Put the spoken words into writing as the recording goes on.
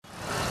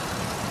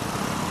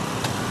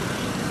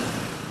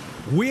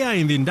We are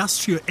in the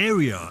industrial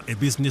area, a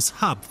business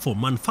hub for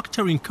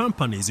manufacturing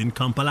companies in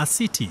Kampala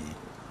City.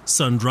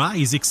 Sandra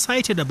is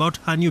excited about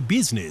her new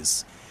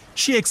business.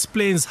 She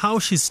explains how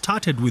she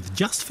started with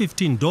just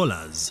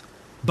 $15.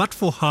 But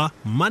for her,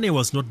 money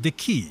was not the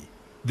key.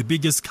 The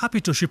biggest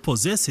capital she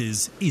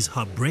possesses is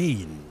her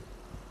brain.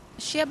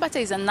 Shea butter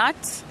is a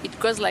nut. It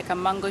grows like a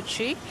mango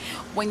tree.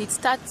 When it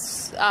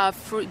starts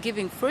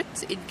giving fruit,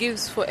 it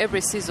gives for every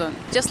season,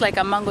 just like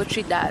a mango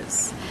tree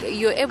does.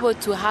 You're able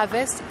to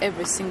harvest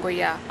every single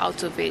year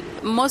out of it.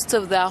 Most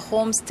of the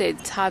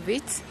homesteads have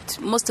it.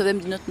 Most of them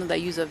do not know the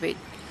use of it.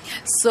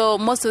 So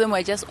most of them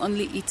are just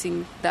only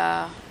eating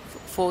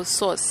for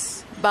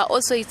sauce. But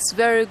also it's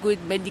very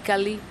good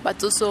medically,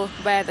 but also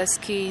via the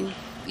skin.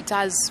 It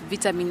has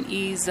vitamin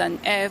E's and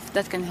F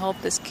that can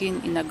help the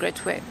skin in a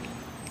great way.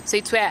 So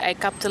it's where I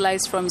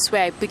capitalized from, it's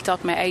where I picked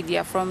out my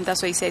idea from.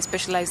 That's why I say I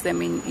specialize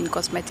them in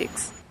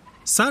cosmetics.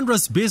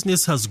 Sandra's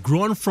business has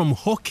grown from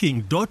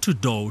hawking door to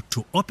door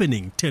to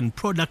opening 10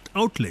 product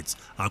outlets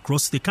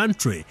across the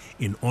country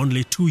in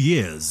only 2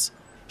 years.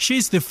 She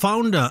is the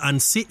founder and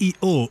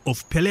CEO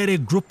of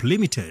Pelere Group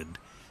Limited.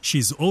 She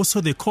is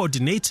also the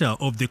coordinator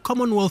of the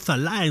Commonwealth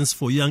Alliance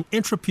for Young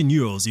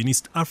Entrepreneurs in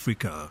East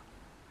Africa.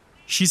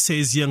 She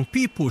says young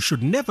people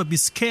should never be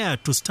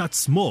scared to start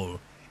small.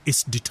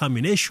 It's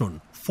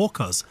determination,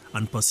 focus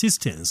and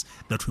persistence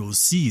that will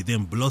see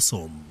them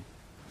blossom.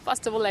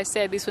 First of all, I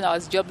said this when I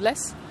was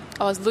jobless.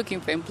 I was looking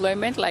for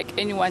employment like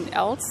anyone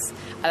else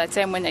at the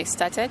time when I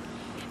started.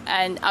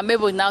 And I'm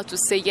able now to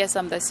say, yes,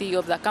 I'm the CEO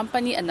of the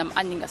company and I'm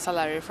earning a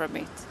salary from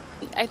it.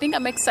 I think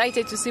I'm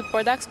excited to see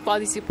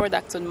quality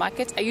products on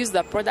market. I use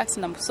the products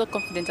and I'm so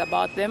confident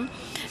about them.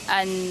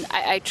 And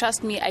I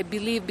trust me, I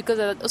believe, because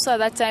also at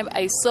that time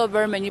I saw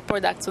very many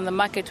products on the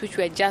market which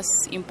were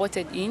just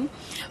imported in.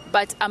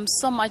 But I'm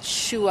so much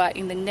sure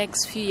in the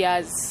next few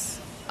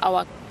years,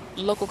 our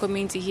local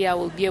community here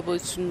will be able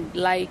to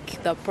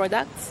like the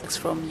products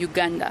from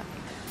Uganda.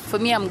 For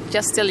me, I'm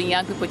just telling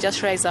young people,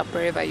 just rise up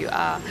wherever you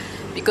are,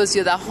 because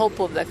you're the hope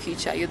of the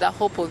future. You're the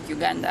hope of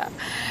Uganda.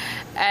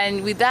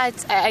 And with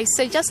that, I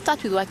say just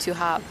start with what you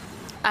have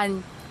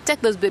and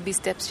take those baby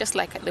steps just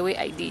like the way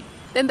I did.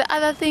 Then the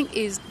other thing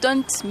is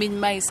don't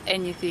minimize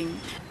anything.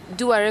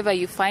 Do whatever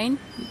you find,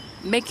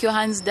 make your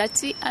hands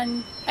dirty,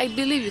 and I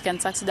believe you can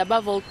succeed.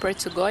 Above all, pray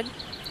to God.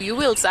 You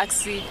will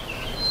succeed.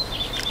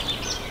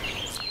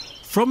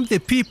 From the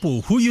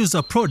people who use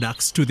her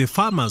products to the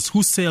farmers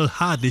who sell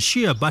her the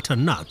shea butter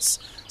nuts,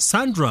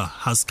 Sandra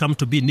has come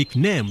to be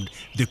nicknamed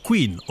the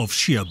Queen of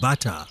Shea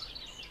Butter.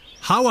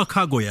 Hawa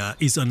Kagoya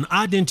is an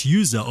ardent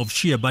user of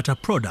shea butter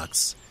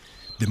products.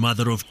 The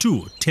mother of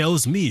two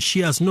tells me she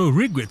has no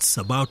regrets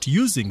about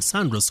using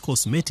Sandra's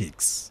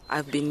cosmetics.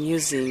 I've been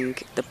using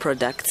the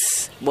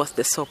products, both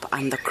the soap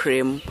and the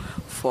cream,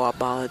 for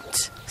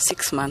about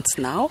 6 months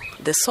now.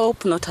 The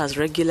soap not as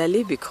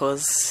regularly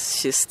because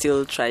she's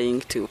still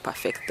trying to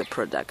perfect the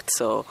product.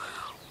 So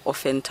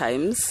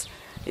oftentimes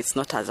it's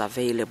not as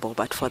available.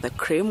 But for the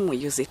cream, we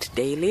use it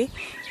daily.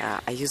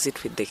 I use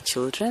it with the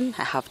children.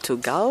 I have 2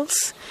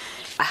 girls.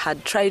 I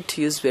had tried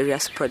to use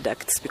various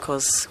products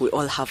because we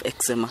all have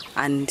eczema.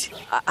 And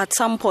at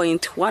some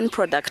point, one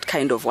product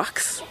kind of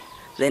works.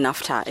 Then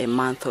after a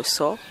month or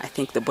so, I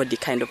think the body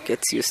kind of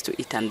gets used to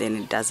it and then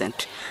it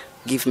doesn't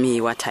give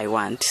me what I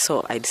want.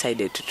 So I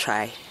decided to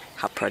try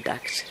her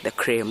product, the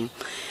cream.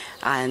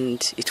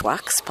 And it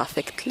works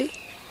perfectly.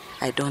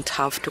 I don't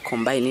have to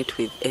combine it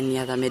with any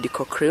other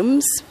medical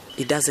creams.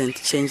 It doesn't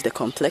change the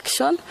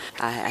complexion.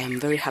 I am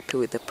very happy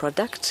with the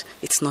product.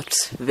 It's not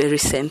very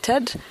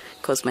scented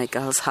because my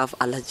girls have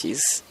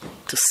allergies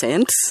to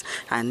scents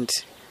and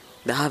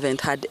they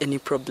haven't had any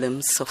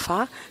problems so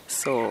far.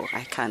 So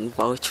I can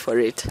vouch for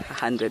it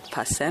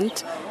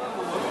 100%.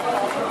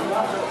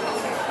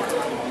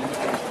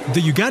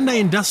 The Uganda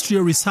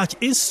Industrial Research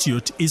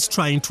Institute is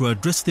trying to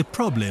address the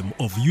problem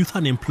of youth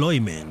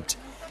unemployment.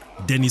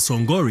 Dennis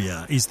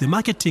Ongoria is the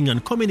Marketing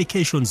and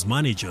Communications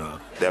Manager.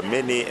 There are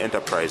many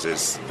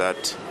enterprises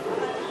that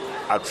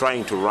are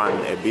trying to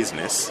run a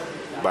business,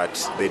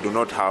 but they do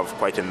not have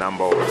quite a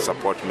number of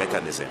support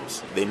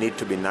mechanisms. They need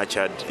to be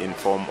nurtured in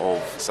form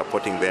of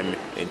supporting them,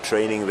 in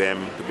training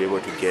them to be able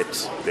to get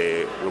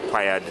the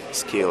required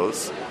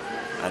skills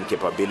and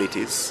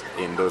capabilities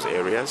in those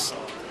areas.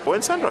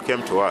 When Sandra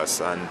came to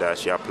us and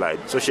she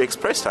applied, so she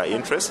expressed her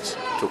interest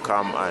to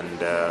come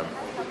and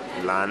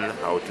learn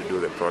how to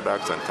do the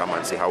products and come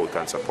and see how we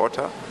can support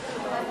her.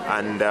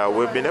 And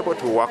we've been able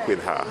to work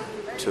with her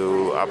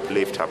to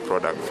uplift her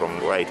product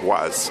from where it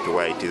was to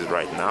where it is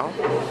right now.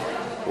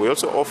 We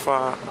also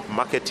offer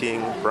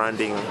marketing,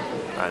 branding,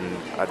 and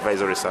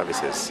advisory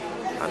services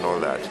and all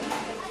that.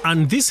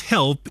 And this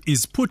help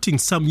is putting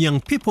some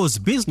young people's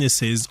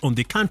businesses on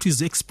the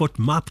country's export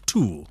map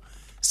too.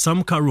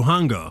 Samka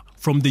Ruhanga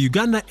from the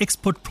Uganda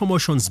Export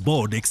Promotions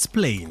Board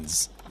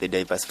explains. The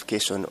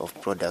diversification of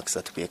products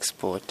that we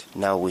export.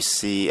 Now we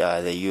see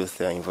the youth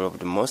are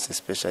involved most,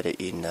 especially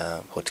in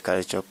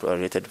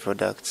horticulture-related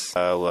products.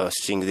 We're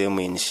seeing them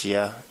in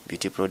Shea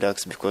beauty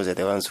products because they're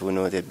the ones who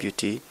know the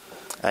beauty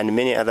and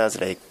many others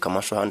like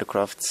commercial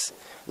handicrafts,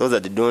 those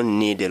that don't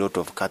need a lot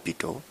of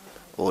capital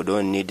or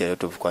don't need a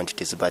lot of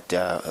quantities, but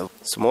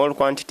small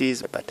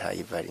quantities but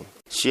high value.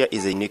 Shea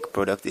is a unique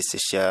product. It's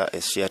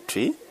a shea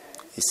tree.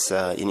 It's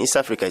in East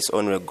Africa. It's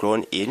only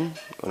grown in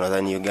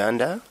northern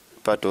Uganda,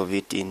 part of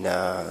it in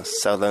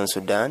southern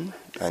Sudan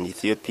and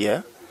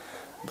Ethiopia,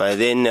 but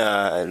then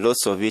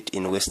lots of it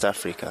in West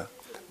Africa.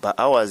 But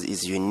ours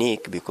is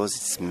unique because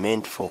it's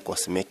meant for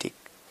cosmetic.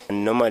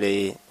 And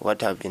normally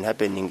what have been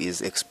happening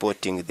is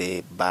exporting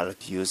the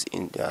bulk used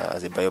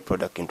as a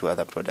bioproduct into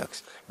other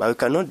products. But we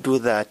cannot do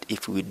that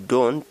if we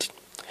don't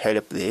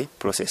help the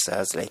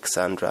processors like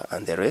Sandra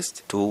and the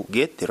rest to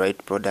get the right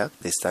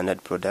product, the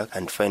standard product,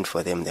 and find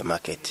for them the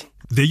market.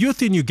 The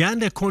youth in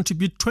Uganda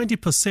contribute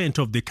 20%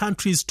 of the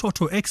country's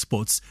total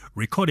exports,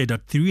 recorded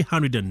at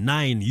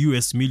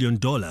 $309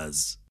 million.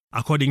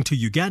 According to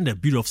Uganda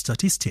Bureau of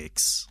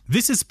Statistics.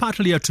 This is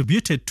partly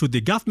attributed to the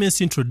government's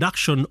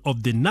introduction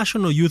of the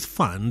National Youth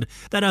Fund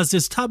that has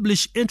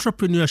established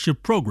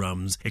entrepreneurship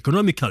programs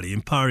economically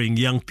empowering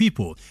young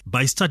people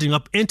by starting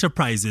up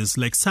enterprises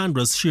like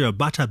Sandra's Shea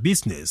butter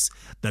business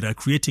that are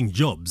creating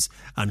jobs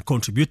and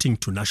contributing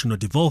to national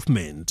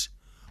development.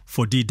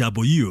 For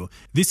DW,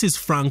 this is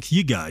Frank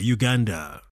Yiga, Uganda.